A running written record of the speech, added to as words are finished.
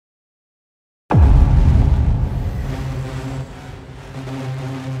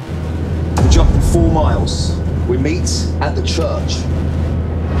meets at the church.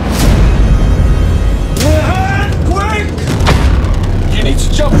 Quick! You need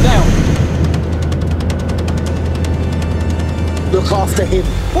to jump down. Look after him.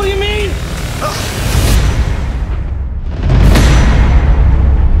 What do you mean?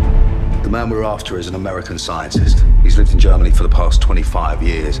 The man we're after is an American scientist. He's lived in Germany for the past 25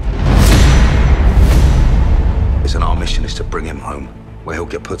 years. And our mission is to bring him home, where he'll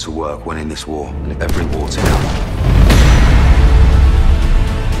get put to work winning this war, and every war together.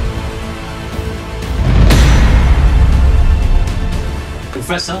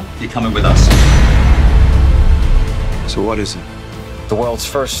 Professor, you're coming with us. So what is it? The world's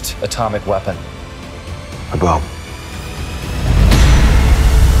first atomic weapon. A bomb.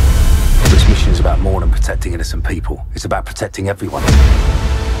 This mission is about more than protecting innocent people. It's about protecting everyone.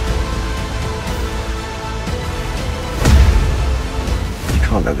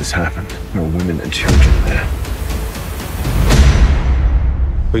 I can't let this happen. There are women and children there.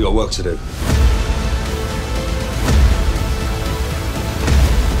 We got work to do.